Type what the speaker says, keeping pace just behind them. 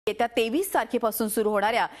येत्या 23 तारखेपासून सुरू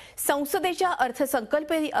होणाऱ्या संसदेच्या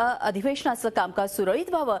अर्थसंकल्पीय अधिवेशनाचं कामकाज सुरळीत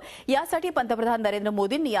व्हावं यासाठी पंतप्रधान नरेंद्र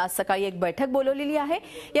मोदींनी आज सकाळी एक बैठक बोलावलेली आहे।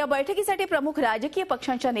 या बैठकीसाठी प्रमुख राजकीय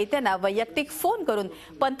पक्षांच्या नेत्यांना वैयक्तिक फोन करून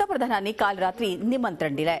पंतप्रधानांनी काल रात्री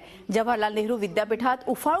निमंत्रण दिलंय। जवाहरलाल नेहरू विद्यापीठात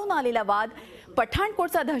उफाळून आलेला वाद,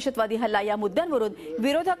 पठाणकोटचा दहशतवादी हल्ला या मुद्द्यांवरून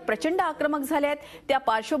विरोधक प्रचंड आक्रमक झाले आहेत। त्या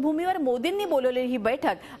पार्श्वभूमीवर मोदींनी बोलावलेली ही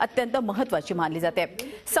बैठक अत्यंत महत्त्वाची मानली जाते।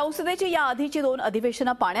 संसदेची या आधीची 2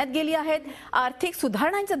 अधिवेशनं पाण्यात गेली आहेत। आर्थिक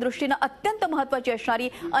सुधारणांच्या दृष्टीने अत्यंत महत्त्वाची असणारी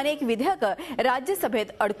अनेक विधेयकं राज्यसभेत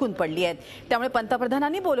अडकून पडली आहेत। त्यामुळे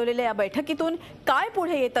पंतप्रधानांनी बोलावलेल्या या बैठकीतून काय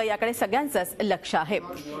पुढे येतं याकडे सगळ्यांचंच लक्ष आहे।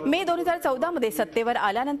 मे 2014 मध्ये सत्तेवर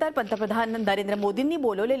आल्यानंतर पंतप्रधान नरेंद्र मोदींनी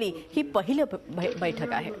बोलावलेली ही पहिली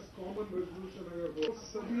बैठक आहे।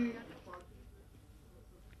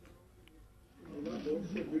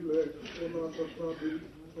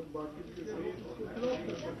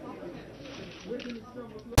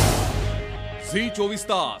 झी 24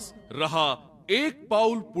 तास रहा एक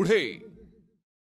पाऊल पुढे।